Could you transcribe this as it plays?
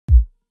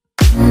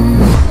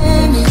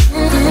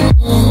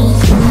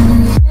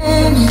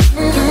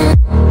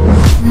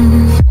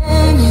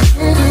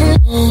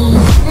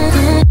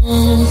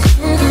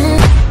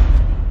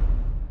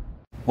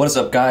What is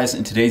up, guys?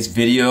 In today's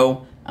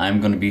video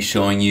I'm going to be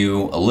showing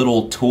you a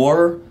little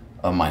tour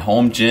of my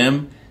home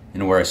gym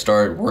and where I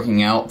started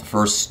working out the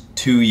first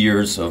 2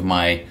 years of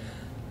my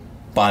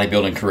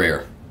bodybuilding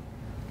career.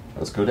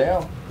 Let's go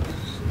down.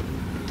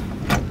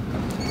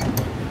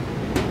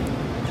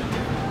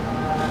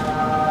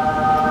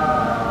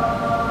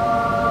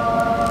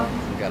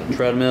 Got a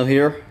treadmill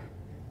here.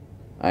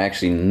 I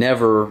actually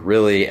never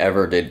really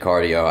ever did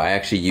cardio. I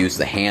actually used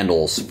the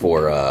handles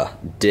for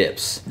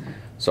dips.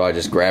 So I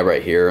just grab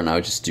right here and I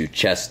would just do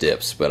chest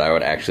dips, but I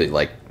would actually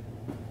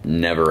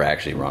never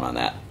actually run on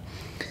that.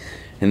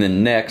 And the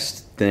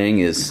next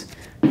thing is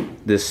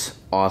this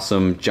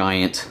awesome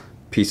giant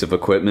piece of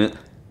equipment.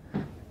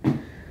 You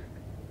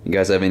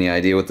guys have any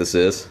idea what this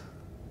is?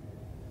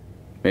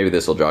 Maybe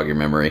this will jog your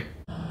memory.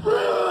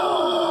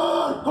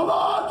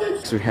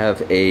 So we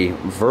have a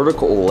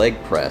vertical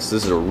leg press.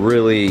 This is a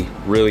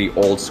really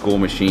old school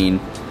machine,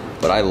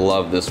 but I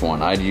love this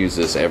one. I'd use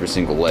this every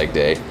single leg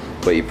day.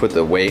 But you put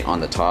the weight on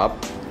the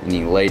top and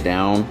you lay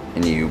down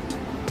and you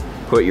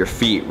put your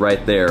feet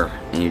right there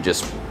and you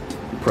just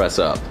press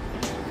up.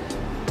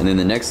 And then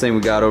the next thing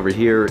we got over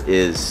here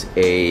is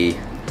a,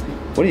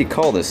 what do you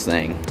call this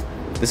thing?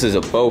 This is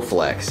a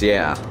Bowflex,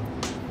 yeah.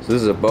 So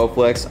this is a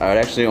Bowflex. I would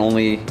actually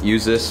only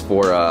use this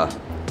for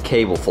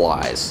cable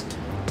flies.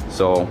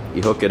 So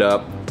you hook it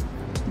up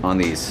on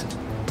these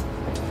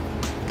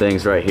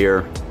things right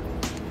here,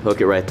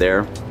 hook it right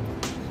there,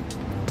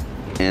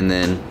 and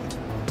then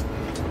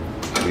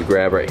you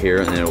grab right here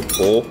and then it'll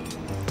pull,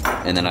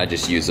 and then I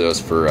just use those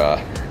for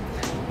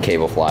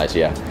cable flies,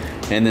 yeah.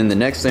 And then the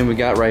next thing we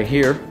got right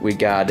here, we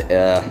got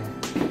a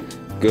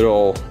good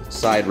old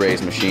side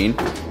raise machine.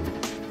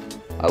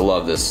 I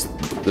love this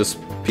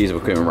piece of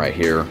equipment right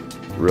here.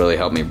 Really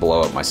helped me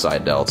blow up my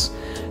side delts.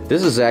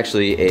 This is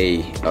actually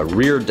a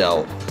rear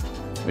delt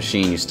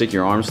machine. You stick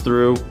your arms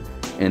through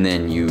and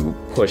then you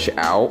push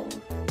out.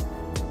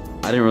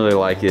 I didn't really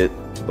like it,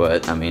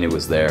 but I mean, it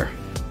was there.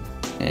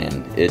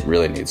 And it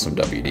really needs some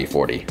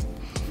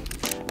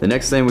WD-40. The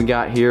next thing we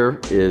got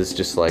here is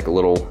just like a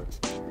little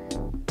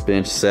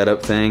bench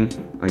setup thing.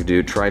 I can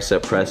do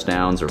tricep press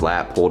downs or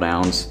lat pull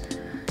downs.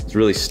 It's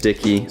really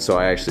sticky, so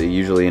I actually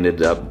usually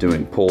ended up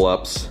doing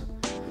pull-ups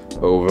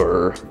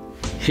over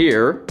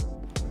here,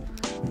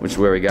 which is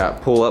where we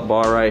got pull-up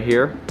bar right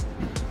here.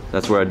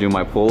 That's where I do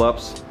my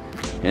pull-ups.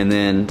 And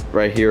then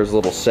right here is a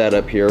little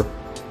setup here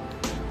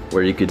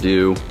where you could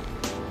do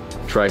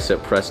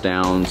tricep press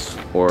downs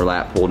or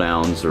lat pull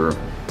downs or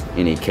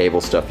any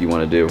cable stuff you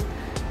want to do.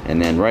 And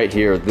then right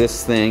here,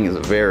 this thing is a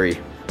very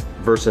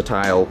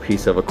versatile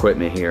piece of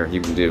equipment here.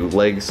 You can do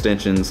leg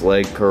extensions,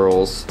 leg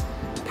curls,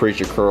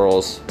 preacher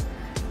curls.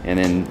 And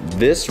then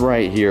this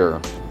right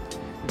here,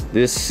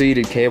 this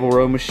seated cable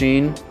row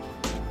machine,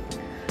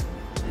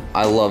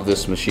 I love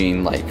this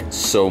machine like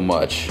so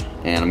much,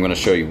 and I'm going to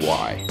show you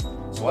why.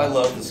 So I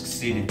love this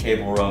seated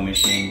cable row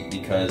machine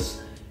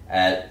because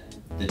at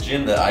the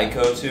gym that I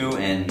go to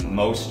and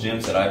most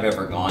gyms that I've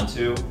ever gone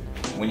to,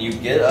 when you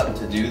get up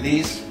to do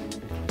these,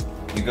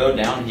 you go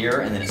down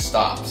here and then it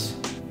stops.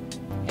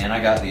 And I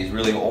got these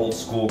really old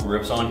school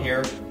grips on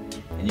here,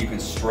 and you can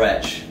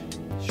stretch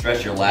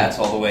your lats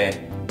all the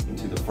way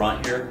into the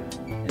front here,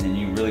 and then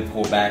you really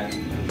pull back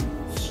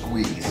and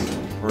squeeze.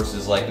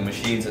 Versus like the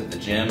machines at the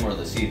gym or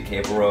the seated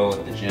cable row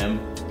at the gym,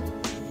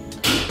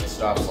 it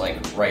stops like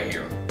right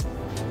here.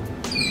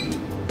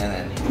 And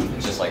then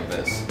it's just like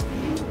this.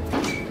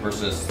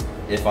 Versus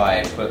if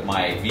I put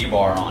my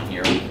V-bar on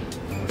here,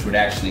 which would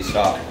actually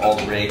stop all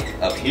the way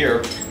up here,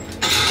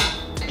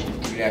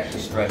 you could actually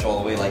stretch all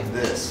the way like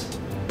this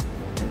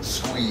and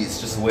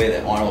squeeze, just the way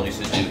that Arnold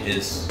used to do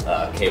his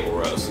cable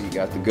rows. So you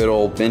got the good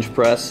old bench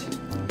press,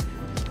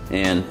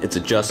 and it's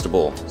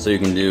adjustable, so you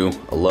can do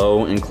a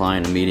low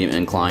incline, a medium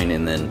incline,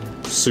 and then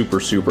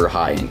super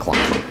high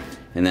incline.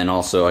 And then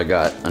also I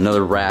got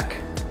another rack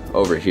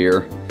over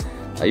here.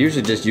 I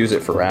usually just use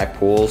it for rack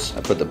pulls.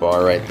 I put the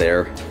bar right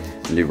there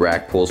and do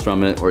rack pulls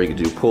from it, or you can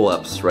do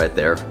pull-ups right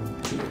there.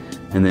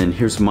 And then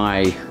here's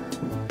my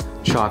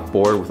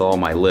chalkboard with all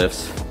my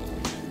lifts.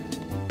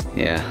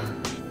 Yeah,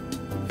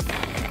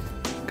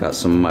 got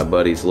some of my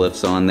buddies'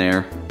 lifts on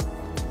there,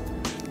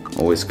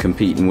 always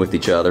competing with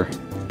each other.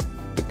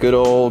 The good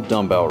old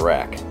dumbbell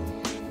rack.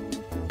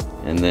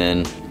 And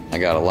then I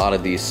got a lot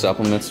of these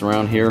supplements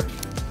around here.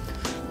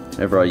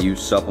 Whenever I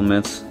use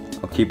supplements,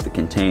 I'll keep the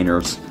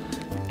containers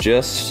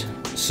just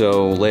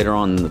so later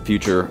on in the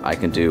future I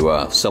can do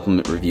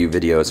supplement review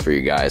videos for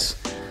you guys.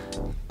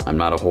 I'm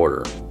not a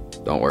hoarder,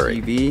 don't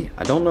worry. TV,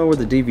 I don't know where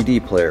the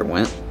DVD player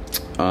went,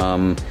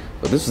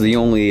 but this is the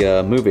only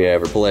movie I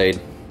ever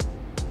played.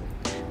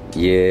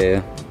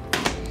 Yeah,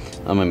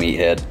 I'm a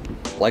meathead.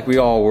 Like we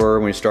all were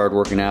when we started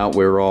working out,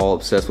 we were all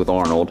obsessed with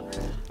Arnold.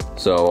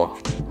 So,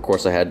 of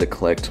course, I had to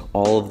collect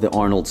all of the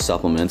Arnold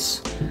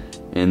supplements.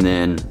 And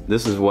then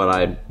this is what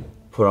I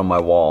put on my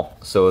wall.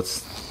 So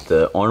it's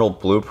the Arnold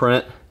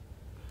blueprint,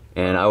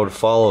 and I would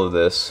follow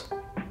this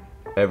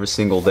every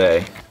single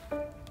day.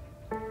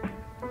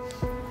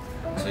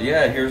 So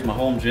yeah, here's my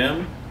home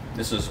gym.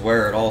 This is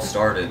where it all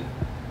started.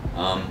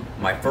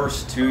 My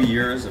first 2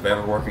 years of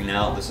ever working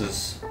out, this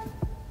is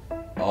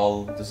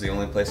the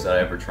only place that I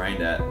ever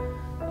trained at.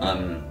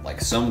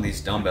 Like some of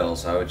these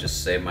dumbbells, I would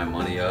just save my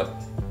money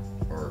up,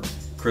 or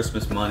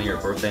Christmas money or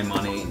birthday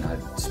money, and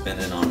I'd spend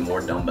it on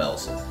more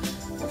dumbbells,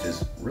 which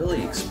is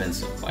really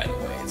expensive, by the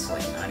way. It's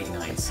like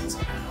 99 cents a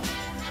pound.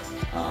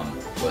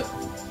 But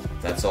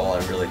that's all I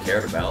really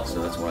cared about,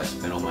 so that's what I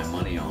spent all my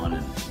money on.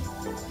 And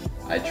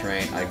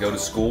I go to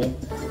school,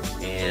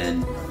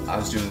 and I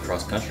was doing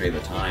cross country at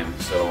the time,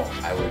 so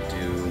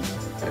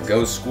I'd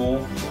go to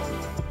school,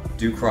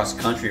 do cross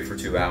country for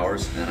 2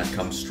 hours, and then I'd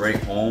come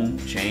straight home,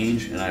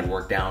 change, and I'd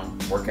work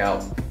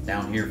out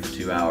down here for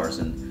 2 hours.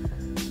 And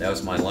that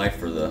was my life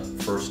for the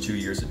first 2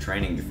 years of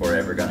training before I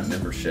ever got a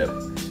membership.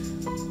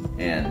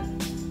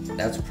 And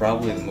that's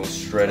probably the most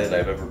shredded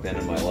I've ever been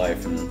in my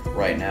life. And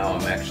right now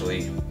I'm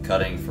actually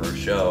cutting for a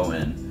show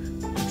and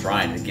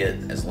trying to get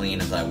as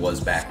lean as I was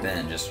back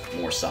then, just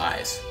more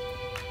size.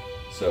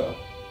 So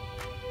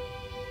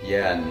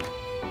yeah, and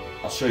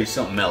I'll show you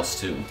something else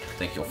too. I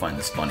think you'll find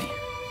this funny.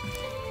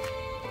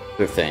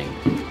 Other thing,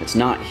 it's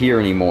not here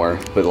anymore,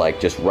 but like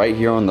just right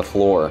here on the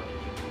floor,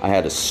 I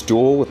had a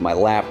stool with my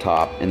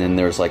laptop, and then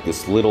there's like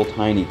this little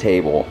tiny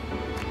table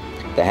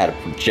that had a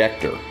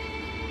projector.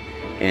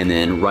 And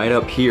then right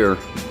up here,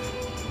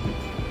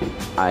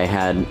 I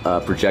had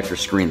a projector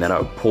screen that I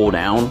would pull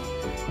down,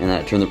 and then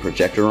I'd turn the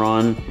projector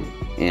on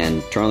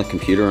and turn on the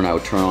computer, and I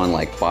would turn on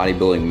like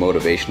bodybuilding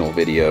motivational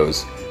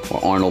videos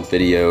or Arnold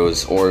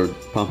videos or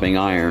pumping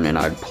iron, and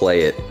I'd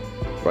play it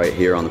right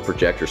here on the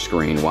projector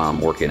screen while I'm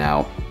working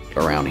out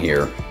around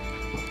here.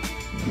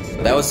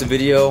 That was the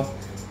video.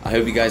 I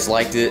hope you guys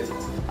liked it.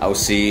 I will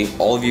see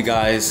all of you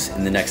guys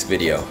in the next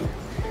video.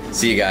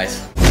 See you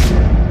guys.